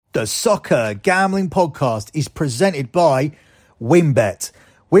The Soccer Gambling Podcast is presented by WynnBET.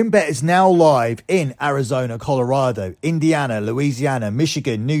 WynnBET is now live in Arizona, Colorado, Indiana, Louisiana,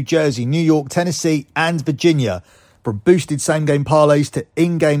 Michigan, New Jersey, New York, Tennessee, and Virginia. From boosted same-game parlays to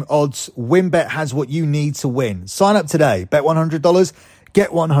in-game odds, WynnBET has what you need to win. Sign up today. Bet $100, get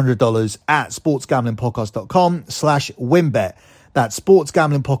 $100 at sportsgamblingpodcast.com/WynnBET. That's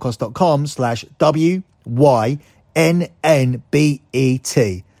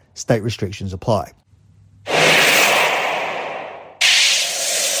sportsgamblingpodcast.com/WYNNBET. State restrictions apply.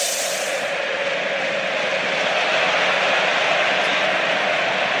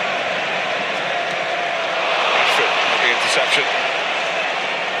 Interception.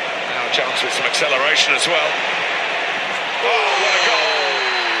 Now a chance with some acceleration as well. Oh, what a goal!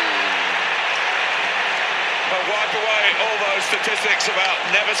 Well, wipe away all those statistics about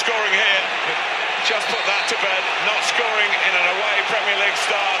never scoring here. Just put that to bed. Not scoring in an away Premier League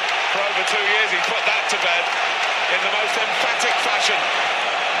start for over 2 years. He put that to bed in the most emphatic fashion.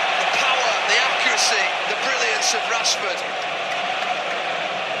 The power, the accuracy, the brilliance of Rashford.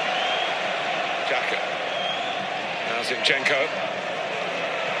 Xhaka. Now Zinchenko.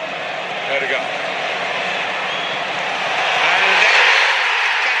 There to go. And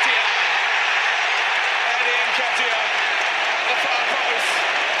Nketiah. Eddie Nketiah. The far post.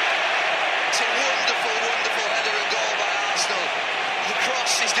 It's a wonderful, wonderful header and goal by Arsenal. The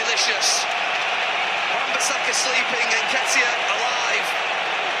cross is delicious. Wan-Bissaka sleeping and Nketiah alive.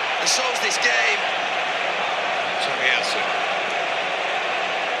 And so's this game. Tomiyasu.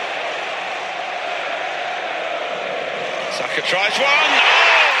 Saka tries one. Oh!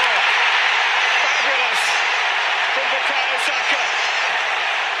 Fabulous from Bukayo Saka.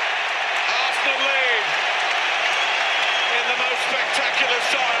 Arsenal lead in the most spectacular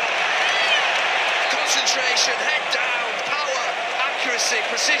style. Concentration, head down, power, accuracy,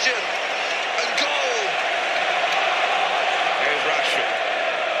 precision, and goal. Here's Rashford.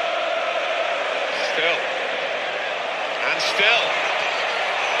 Still. And still.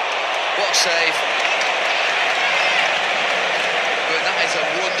 What a save. But that is a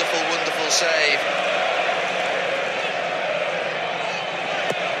wonderful, wonderful save.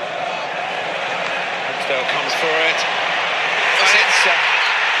 Still comes for it. And it's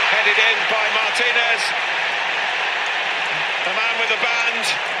headed in by Martinez. The man with the band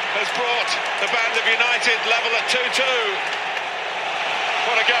has brought the band of United level at 2-2.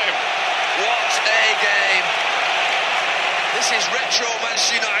 What a game. What a game. This is retro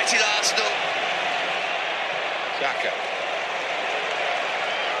Manchester United Arsenal. Xhaka.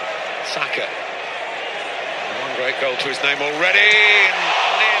 Saka. One great goal to his name already.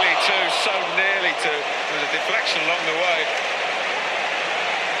 Nearly two, so nearly two. There was a deflection along the way.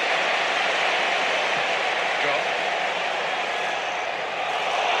 Goal.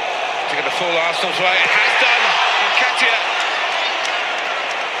 Is it going to fall Arsenal's way? It has done. Nketiah.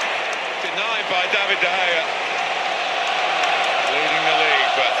 Denied by David De Gea. Leading the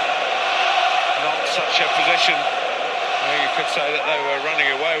league, but not such a position. You could say that they were running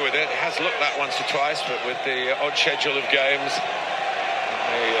away with it. It has looked that once or twice, but with the odd schedule of games,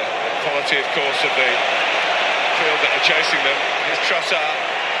 the quality, of course, of the field that are chasing them. Here's Trossard,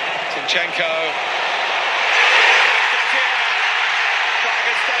 Zinchenko. Flag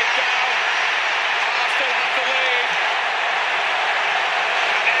is taken down. Arsenal have the lead.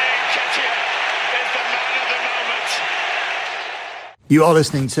 And Nketiah is the man of the moment. You are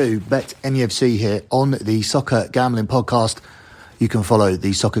listening to Bet MUFC here on the Soccer Gambling Podcast. You can follow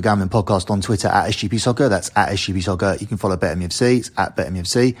the Soccer Gambling Podcast on Twitter at SGP Soccer. That's at SGP Soccer. You can follow Bet MUFC. It's at Bet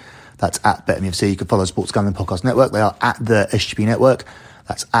MUFC. That's at Bet MUFC. You can follow Sports Gambling Podcast Network. They are at the SGP Network.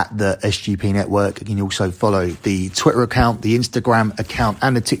 That's at the SGP Network. You can also follow the Twitter account, the Instagram account,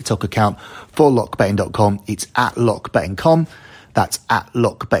 and the TikTok account for lockbetting.com. It's at lockbetting.com. That's at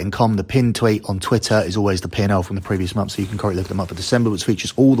lockbetting.com. The pinned tweet on Twitter is always the P&L from the previous month, so you can currently look at the month of December, which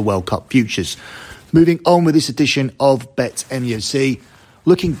features all the World Cup futures. Moving on with this edition of Bet MUFC,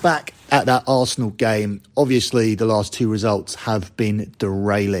 looking back at that Arsenal game, obviously the last two results have been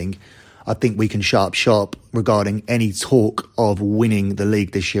derailing. I think we can shut up shop regarding any talk of winning the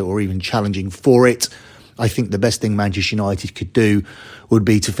league this year or even challenging for it. I think the best thing Manchester United could do would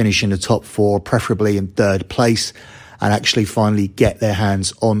be to finish in the top four, preferably in third place, and actually finally get their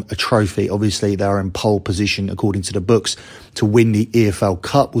hands on a trophy. Obviously, they are in pole position, according to the books, to win the EFL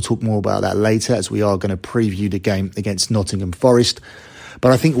Cup. We'll talk more about that later, as we are going to preview the game against Nottingham Forest.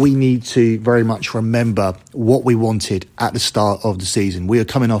 But I think we need to very much remember what we wanted at the start of the season. We are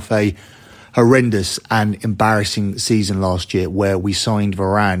coming off a horrendous and embarrassing season last year where we signed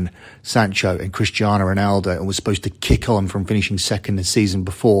Varane, Sancho and Cristiano Ronaldo and was supposed to kick on from finishing second the season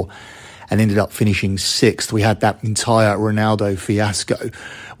before and ended up finishing sixth. We had that entire Ronaldo fiasco.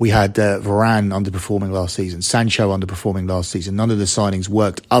 We had Varane underperforming last season, Sancho underperforming last season. None of the signings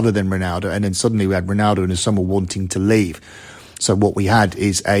worked other than Ronaldo. And then suddenly we had Ronaldo in the summer wanting to leave. So what we had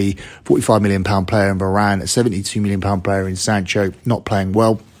is a £45 million player in Varane, a £72 million player in Sancho, not playing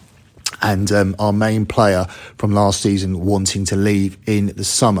well. And our main player from last season wanting to leave in the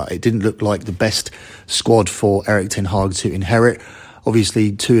summer. It didn't look like the best squad for Erik ten Hag to inherit.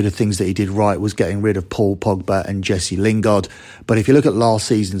 Obviously, two of the things that he did right was getting rid of Paul Pogba and Jesse Lingard. But if you look at last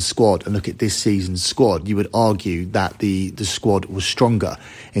season's squad and look at this season's squad, you would argue that the squad was stronger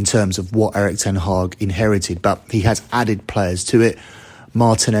in terms of what Erik ten Hag inherited. But he has added players to it.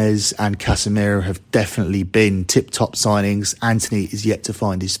 Martinez and Casemiro have definitely been tip-top signings. Antony is yet to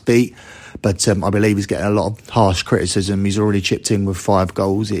find his feet, but I believe he's getting a lot of harsh criticism. He's already chipped in with 5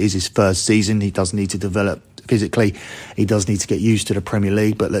 goals. It is his first season. He does need to develop physically. He does need to get used to the Premier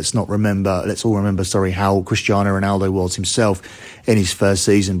League, but let's all remember, how Cristiano Ronaldo was himself in his first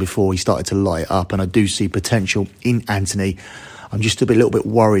season before he started to light it up, and I do see potential in Antony. I'm just a little bit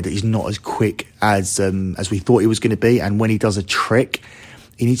worried that he's not as quick as we thought he was going to be, and when he does a trick,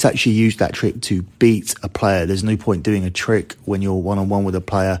 he needs to actually use that trick to beat a player. There's no point doing a trick when you're one-on-one with a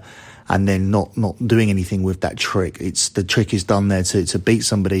player and then not doing anything with that trick. The trick is done there to beat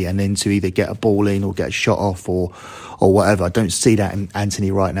somebody and then to either get a ball in or get a shot off or whatever. I don't see that in Antony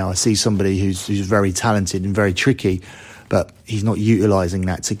right now. I see somebody who's very talented and very tricky, but he's not utilising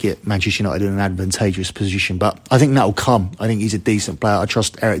that to get Manchester United in an advantageous position. But I think that will come. I think he's a decent player. I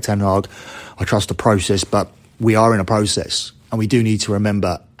trust Erik ten Hag. I trust the process, but we are in a process. And we do need to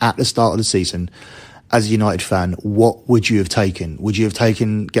remember at the start of the season, as a United fan, what would you have taken? Would you have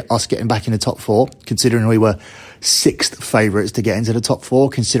taken us getting back in the top 4, considering we were 6th favourites to get into the top 4,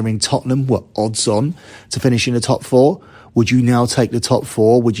 considering Tottenham were odds on to finish in the top 4? Would you now take the top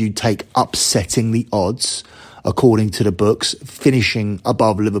 4? Would you take upsetting the odds according to the books, finishing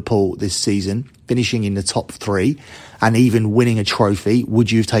above Liverpool this season, finishing in the top 3 and even winning a trophy?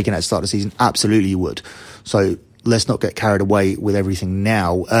 Would you have taken that at the start of the season? Absolutely you would. So let's not get carried away with everything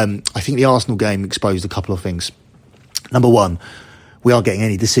now. I think the Arsenal game exposed a couple of things. Number one, we aren't getting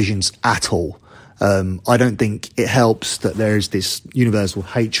any decisions at all. I don't think it helps that there is this universal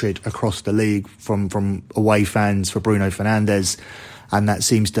hatred across the league from away fans for Bruno Fernandes, and that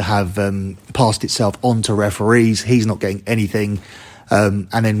seems to have passed itself on to referees. He's not getting anything. And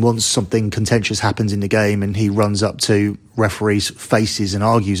then once something contentious happens in the game and he runs up to referees' faces and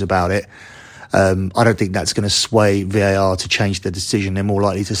argues about it, I don't think that's going to sway VAR to change the decision. They're more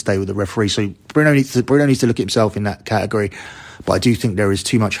likely to stay with the referee. So Bruno needs to look at himself in that category. But I do think there is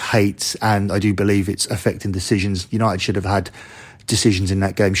too much hate, and I do believe it's affecting decisions. United should have had decisions in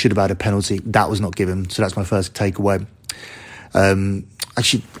that game, should have had a penalty. That was not given. So that's my first takeaway.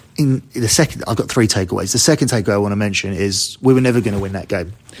 Actually, in the second, I've got 3 takeaways. The second takeaway I want to mention is we were never going to win that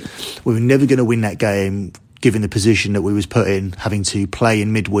game. We were never going to win that game given the position that we was put in, having to play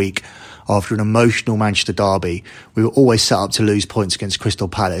in midweek after an emotional Manchester derby. We were always set up to lose points against Crystal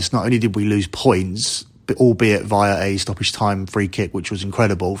Palace. Not only did we lose points, but albeit via a stoppage time free kick, which was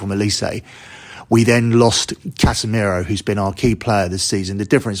incredible from Elise, we then lost Casemiro, who's been our key player this season. The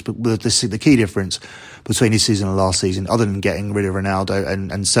key difference between this season and last season, other than getting rid of Ronaldo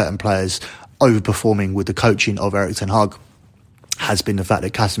and certain players overperforming with the coaching of Erik ten Hag, has been the fact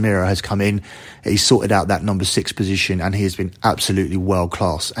that Casemiro has come in, he's sorted out that number 6 position, and he has been absolutely world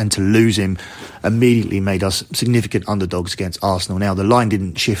class. And to lose him immediately made us significant underdogs against Arsenal. Now, the line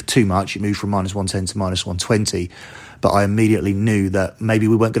didn't shift too much. It moved from -110 to -120. But I immediately knew that maybe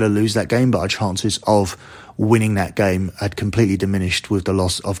we weren't going to lose that game, but our chances of winning that game had completely diminished with the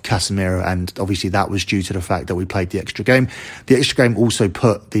loss of Casemiro, and obviously that was due to the fact that we played the extra game. The extra game also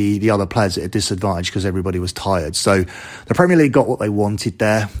put the other players at a disadvantage because everybody was tired. So the Premier League got what they wanted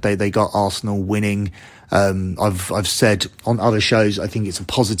there. They got Arsenal winning. I've said on other shows, I think it's a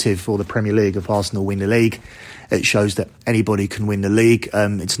positive for the Premier League if Arsenal win the league. It shows that anybody can win the league.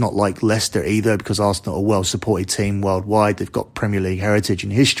 It's not like Leicester either, because Arsenal are a well-supported team worldwide. They've got Premier League heritage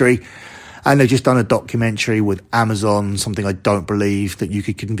and history. And they've just done a documentary with Amazon, something I don't believe that you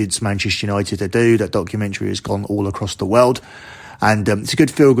could convince Manchester United to do. That documentary has gone all across the world. And it's a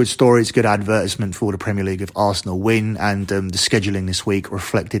good feel-good story. It's a good advertisement for the Premier League if Arsenal win. And the scheduling this week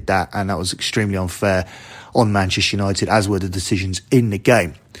reflected that. And that was extremely unfair on Manchester United, as were the decisions in the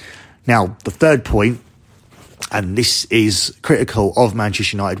game. Now, the third point, and this is critical of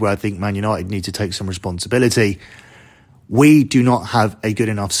Manchester United, where I think Man United need to take some responsibility. we do not have a good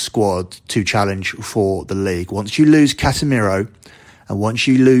enough squad to challenge for the league. Once you lose Casemiro and once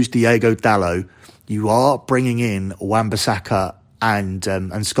you lose Diogo Dalot, you are bringing in Wan-Bissaka and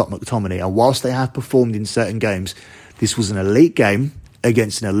Scott McTominay. And whilst they have performed in certain games, this was an elite game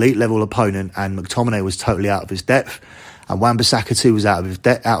against an elite level opponent, and McTominay was totally out of his depth. And Wan-Bissaka too was out of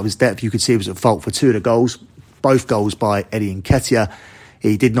his depth. You could see he was at fault for two of the goals, both goals by Eddie Nketiah.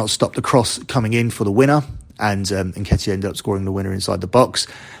 He did not stop the cross coming in for the winner, and Nketiah ended up scoring the winner inside the box.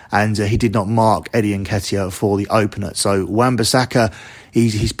 And he did not mark Eddie Nketiah for the opener. So Wan-Bissaka,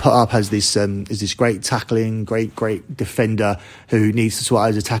 he's put up as this great tackling, great defender who needs to sort out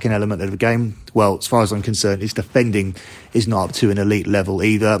his attacking element of the game. Well, as far as I'm concerned, his defending is not up to an elite level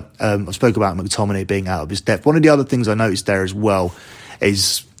either. I spoke about McTominay being out of his depth. One of the other things I noticed there as well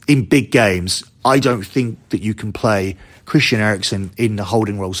is in big games, I don't think that you can play Christian Eriksen in the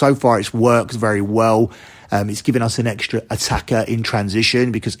holding role. So far, it's worked very well. It's given us an extra attacker in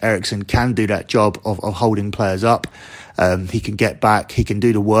transition because Eriksen can do that job of holding players up. He can get back, he can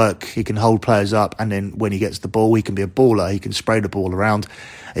do the work, he can hold players up, and then when he gets the ball, he can be a baller, he can spray the ball around,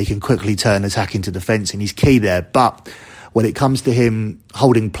 he can quickly turn attack into defence, and he's key there. But when it comes to him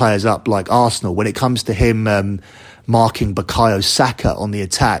holding players up like Arsenal, when it comes to him marking Bukayo Saka on the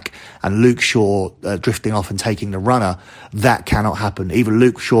attack and Luke Shaw drifting off and taking the runner, that cannot happen. Either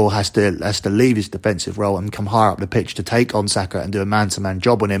Luke Shaw has to leave his defensive role and come higher up the pitch to take on Saka and do a man-to-man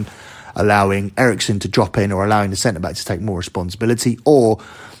job on him, allowing Eriksen to drop in or allowing the centre-back to take more responsibility, or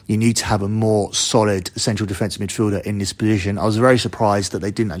you need to have a more solid central defensive midfielder in this position. I was very surprised that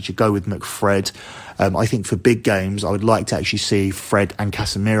they didn't actually go with McFred. I think for big games, I would like to actually see Fred and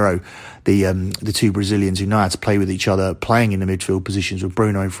Casemiro, the two Brazilians who know how to play with each other, playing in the midfield positions with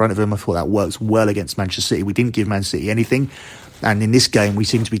Bruno in front of him. I thought that works well against Manchester City. We didn't give Man City anything, and in this game we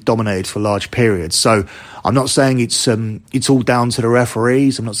seem to be dominated for large periods. So I'm not saying it's all down to the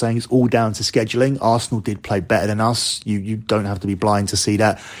referees. I'm not saying it's all down to scheduling. Arsenal did play better than us. You don't have to be blind to see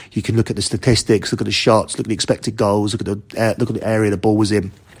that. You can look at the statistics, look at the shots, look at the expected goals, look at the area the ball was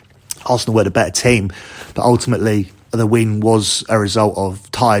in. Arsenal were the better team, but ultimately the win was a result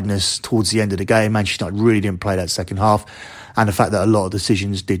of tiredness towards the end of the game. Manchester United really didn't play that second half, and the fact that a lot of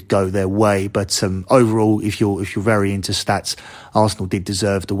decisions did go their way. But overall, if you're very into stats, Arsenal did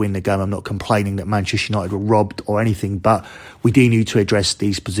deserve to win the game. I'm not complaining that Manchester United were robbed or anything, but we do need to address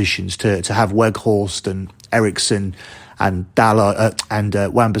these positions. To have Weghorst and Eriksen and Dalot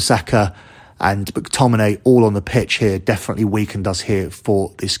and Wan-Bissaka and McTominay all on the pitch here definitely weakened us here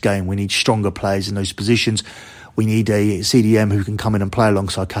for this game. We need stronger players in those positions. We need a CDM who can come in and play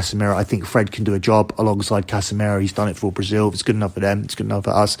alongside Casemiro. I think Fred can do a job alongside Casemiro. He's done it for Brazil. If it's good enough for them, it's good enough for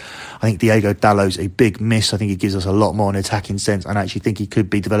us. I think Diogo Dalot's a big miss. I think he gives us a lot more in attacking sense, and I actually think he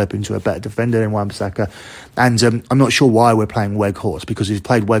could be developed into a better defender than Wan-Bissaka. And I'm not sure why we're playing Weghorst, because we've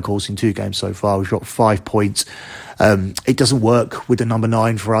played Weghorst in 2 games so far. We've got 5 points. It doesn't work with the number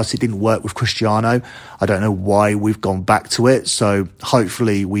 9 for us. It didn't work with Cristiano. I don't know why we've gone back to it. So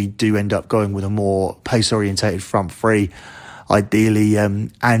hopefully we do end up going with a more pace-orientated front three. Ideally,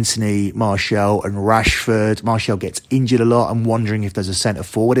 Antony, Martial and Rashford. Martial gets injured a lot. I'm wondering if there's a centre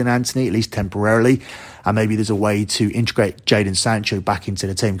forward in Antony, at least temporarily. And maybe there's a way to integrate Jadon Sancho back into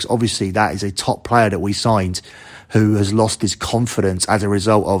the team, because obviously that is a top player that we signed who has lost his confidence as a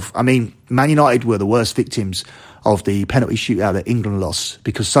result of... I mean, Man United were the worst victims of the penalty shootout that England lost,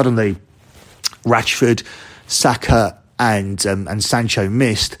 because suddenly Rashford, Saka and Sancho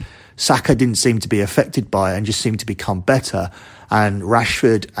missed. Saka didn't seem to be affected by it and just seemed to become better. And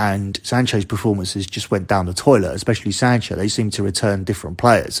Rashford and Sancho's performances just went down the toilet, especially Sancho. They seem to return different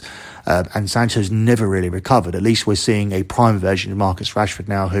players. And Sancho's never really recovered. At least we're seeing a prime version of Marcus Rashford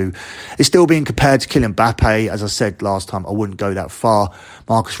now, who is still being compared to Kylian Mbappe. As I said last time, I wouldn't go that far.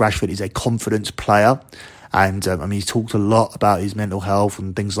 Marcus Rashford is a confidence player. And he's talked a lot about his mental health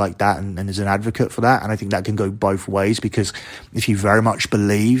and things like that, and is an advocate for that. And I think that can go both ways, because if you very much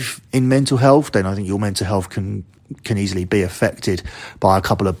believe in mental health, then I think your mental health can easily be affected by a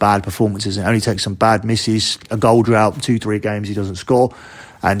couple of bad performances. It only takes some bad misses, a goal drought, 2-3 games he doesn't score,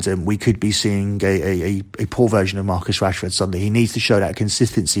 and we could be seeing a poor version of Marcus Rashford Sunday. He needs to show that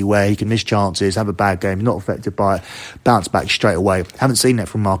consistency where he can miss chances, have a bad game, not affected by it, bounce back straight away. Haven't seen that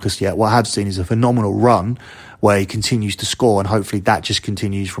from Marcus yet. What I have seen is a phenomenal run where he continues to score, and hopefully that just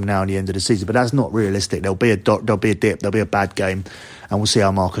continues from now and the end of the season. But that's not realistic. There'll be a dip, there'll be a bad game, and we'll see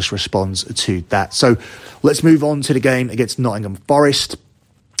how Marcus responds to that. So let's move on to the game against Nottingham Forest.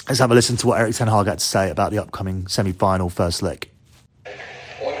 Let's have a listen to what Erik ten Hag had to say about the upcoming semi-final first leg.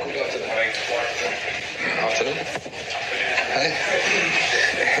 Afternoon. Hi.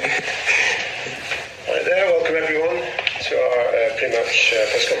 Right there, welcome everyone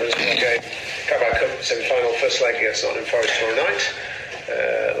semi-final first leg against Nottingham Forest tomorrow night.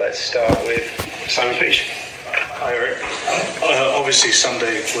 Let's start with Simon Peach. Hi Eric. Obviously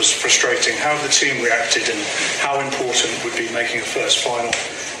Sunday was frustrating. How the team reacted and how important would be making a first final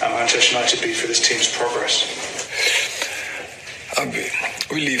at Manchester United be for this team's progress?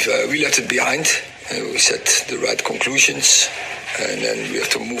 We left it behind. We set the right conclusions, and then we have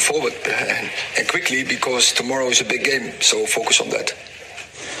to move forward and quickly, because tomorrow is a big game. So focus on that.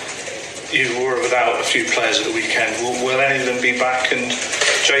 You were without a few players at the weekend. Will any of them be back? And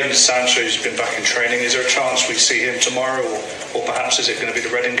Jadon Sancho's been back in training. Is there a chance we see him tomorrow, or perhaps is it going to be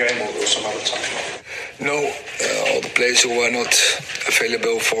the Reading game or some other time? No, all the players who are not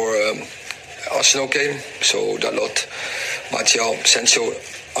available for Arsenal game, so Dalot, Martial, Sancho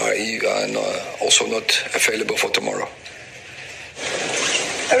are also not available for tomorrow.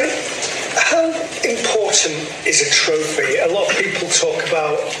 Eric, how important is a trophy? A lot of people talk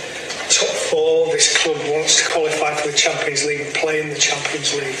about top four. This club wants to qualify for the Champions League and play in the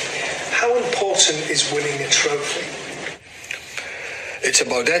Champions League. How important is winning a trophy? It's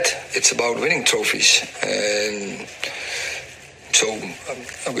about that. It's about winning trophies. And so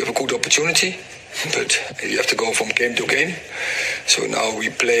we have a good opportunity, but you have to go from game to game. So now we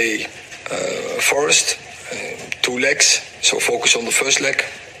play Forest, 2 legs. So focus on the first leg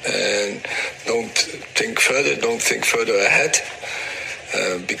and don't think further ahead,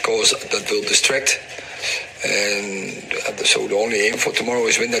 because that will distract. And so the only aim for tomorrow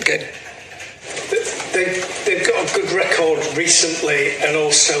is win that game. They've got a good record recently, and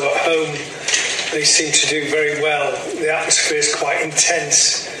also at home they seem to do very well. The atmosphere is quite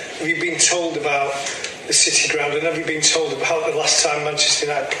intense. Have you been told about the City Ground, and have you been told about the last time Manchester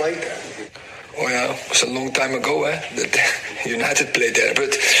United played there? Oh yeah, it was a long time ago that United played there.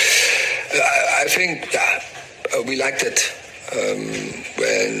 But I think we liked it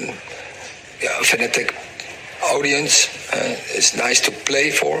when a fanatic audience is nice to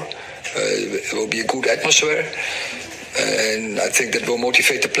play for. It will be a good atmosphere, and I think that will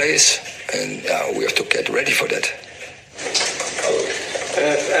motivate the players, and we have to get ready for that.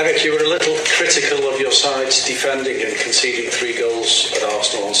 Eric, you were a little critical of your side's defending and conceding 3 goals at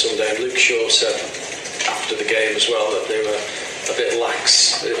Arsenal on Sunday, and Luke Shaw said after the game as well that they were a bit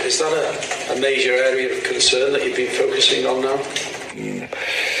lax. Is that a major area of concern that you've been focusing on now?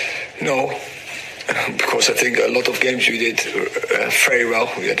 No. Because I think a lot of games we did very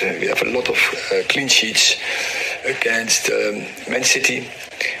well. We have a lot of clean sheets against Man City.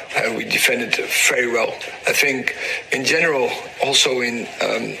 We defended very well. I think in general, also in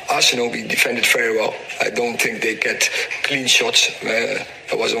Arsenal, we defended very well. I don't think they get clean shots. There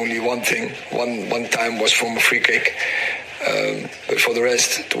was only one thing. One time was from a free kick. But for the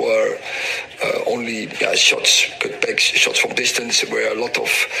rest, it were only shots, cutbacks, shots from distance, where a lot of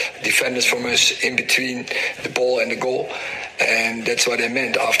defenders from us in between the ball and the goal. And that's what I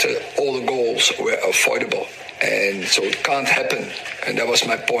meant. After all the goals were avoidable. And so it can't happen. And that was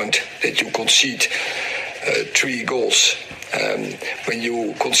my point, that you concede 3 goals. When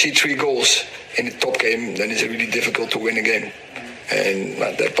you concede 3 goals in the top game, then it's really difficult to win a game. And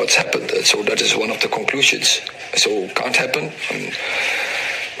that's what's happened. So that is one of the conclusions. So can't happen.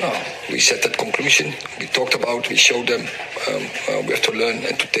 We set that conclusion. We talked about, we showed them. We have to learn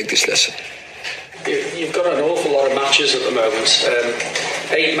and to take this lesson. You've got an awful lot of matches at the moment.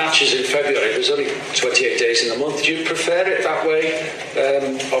 8 matches in February. There's only 28 days in the month. Do you prefer it that way?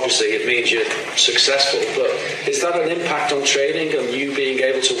 Obviously, it means you're successful. But is that an impact on training and you being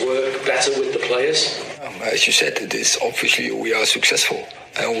able to work better with the players? As you said, it is obviously we are successful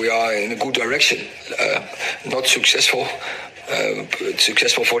and we are in a good direction. Not successful, but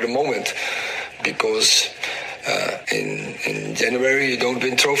successful for the moment, because in January you don't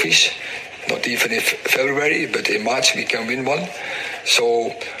win trophies. Not even in February, but in March we can win one.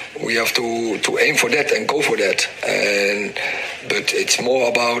 So we have to aim for that and go for that. But it's more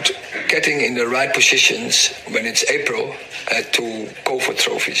about getting in the right positions when it's April to go for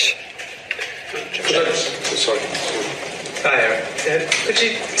trophies. Sorry. Hi Eric. Could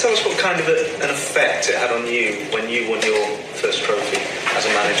you tell us what kind of an effect it had on you when you won your first trophy as a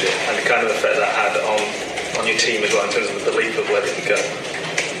manager, and the kind of effect that had on your team as well in terms of the belief of where they could go?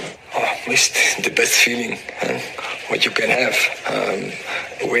 It's the best feeling what you can have,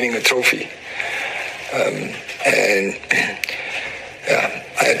 winning a trophy. And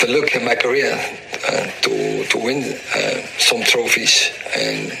I had to look in my career to win some trophies,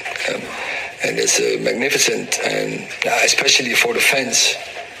 and it's magnificent, and especially for the fans.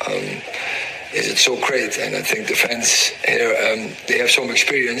 is it so great. And I think the fans here, they have some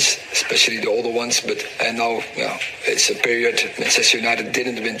experience, especially the older ones. And now, it's a period Manchester United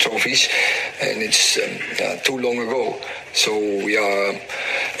didn't win trophies, and it's too long ago. So we are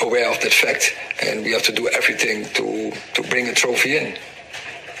aware of that fact, and we have to do everything to bring a trophy in.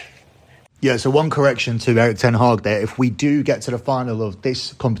 Yeah, so one correction to Erik ten Hag there. If we do get to the final of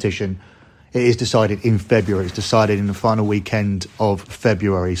this competition, it is decided in February. It's decided in the final weekend of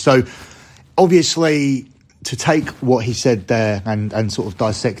February. So obviously, to take what he said there and sort of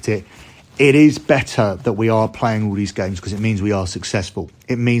dissect it, it is better that we are playing all these games because it means we are successful.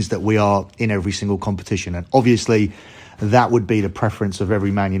 It means that we are in every single competition. And obviously, that would be the preference of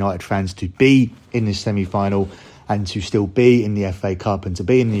every Man United fans, to be in this semi-final and to still be in the FA Cup and to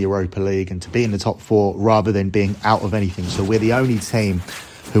be in the Europa League and to be in the top four rather than being out of anything. So we're the only team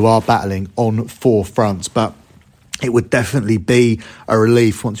who are battling on four fronts. But it would definitely be a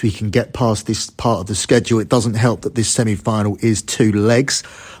relief once we can get past this part of the schedule. It doesn't help that this semi-final is 2 legs.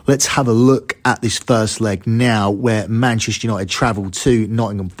 Let's have a look at this first leg now, where Manchester United travel to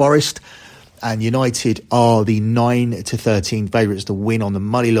Nottingham Forest. And United are the 9-13 favourites to win on the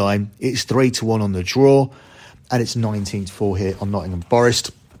money line. It's 3-1 on the draw, and it's 19-4 here on Nottingham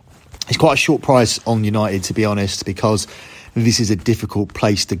Forest. It's quite a short price on United, to be honest, because this is a difficult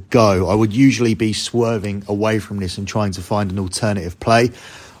place to go. I would usually be swerving away from this and trying to find an alternative play.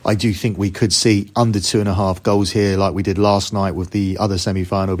 I do think we could see under 2.5 goals here, like we did last night with the other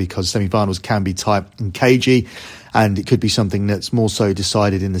semi-final, because semi-finals can be tight and cagey, and it could be something that's more so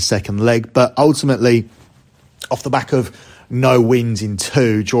decided in the second leg. But ultimately, off the back of no wins in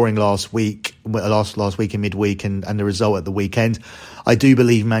 2 during last week in midweek and the result at the weekend, I do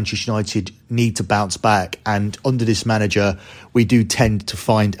believe Manchester United need to bounce back. And under this manager, we do tend to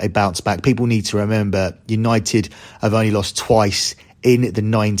find a bounce back. People need to remember United have only lost twice in the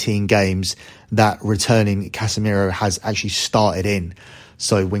 19 games that returning Casemiro has actually started in.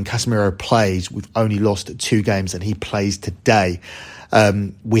 So when Casemiro plays, we've only lost 2 games, and he plays today.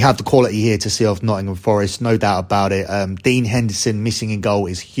 We have the quality here to see off Nottingham Forest, no doubt about it. Dean Henderson missing in goal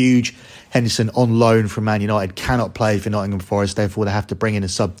is huge. Henderson on loan from Man United cannot play for Nottingham Forest, therefore they have to bring in a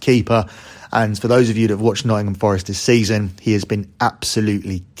sub-keeper. And for those of you that have watched Nottingham Forest this season, he has been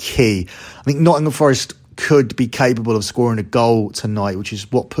absolutely key. I think Nottingham Forest could be capable of scoring a goal tonight, which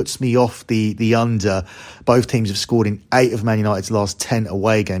is what puts me off the under. Both teams have scored in 8 of Man United's last 10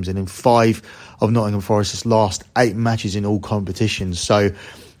 away games and in 5 of Nottingham Forest's last 8 matches in all competitions. So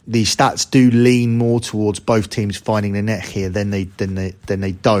the stats do lean more towards both teams finding the net here than they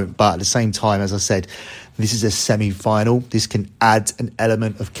don't. But at the same time, as I said, this is a semi-final. This can add an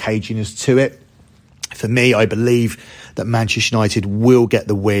element of caginess to it. For me, I believe that Manchester United will get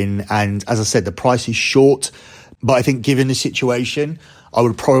the win. And as I said, the price is short. But I think given the situation, I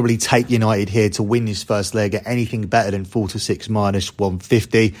would probably take United here to win this first leg at anything better than 4-6 minus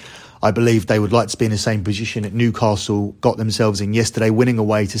 150. I believe they would like to be in the same position that Newcastle got themselves in yesterday, winning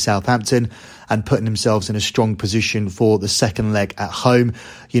away to Southampton and putting themselves in a strong position for the second leg at home.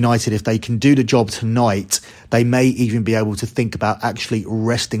 United, if they can do the job tonight, they may even be able to think about actually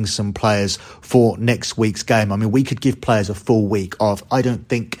resting some players for next week's game. I mean, we could give players a full week off. I don't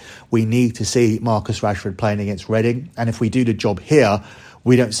think we need to see Marcus Rashford playing against Reading. And if we do the job here,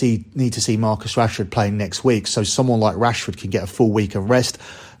 we don't need to see Marcus Rashford playing next week. So someone like Rashford can get a full week of rest.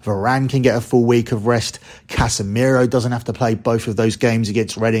 Varane can get a full week of rest. Casemiro doesn't have to play both of those games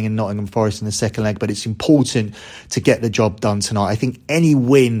against Reading and Nottingham Forest in the second leg, but it's important to get the job done tonight. I think any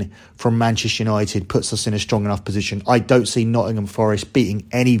win from Manchester United puts us in a strong enough position. I don't see Nottingham Forest beating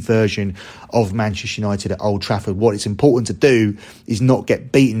any version of Manchester United at Old Trafford. What it's important to do is not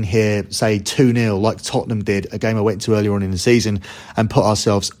get beaten here, say 2-0 like Tottenham did, a game I went to earlier on in the season, and put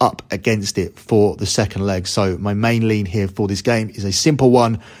ourselves up against it for the second leg. So my main lean here for this game is a simple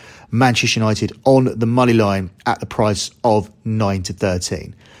one. Manchester United on the money line at the price of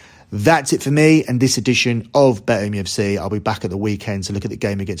 9-13. That's it for me and this edition of BetMUFC. I'll be back at the weekend to look at the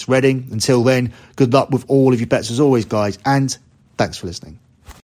game against Reading. Until then, good luck with all of your bets as always, guys, and thanks for listening.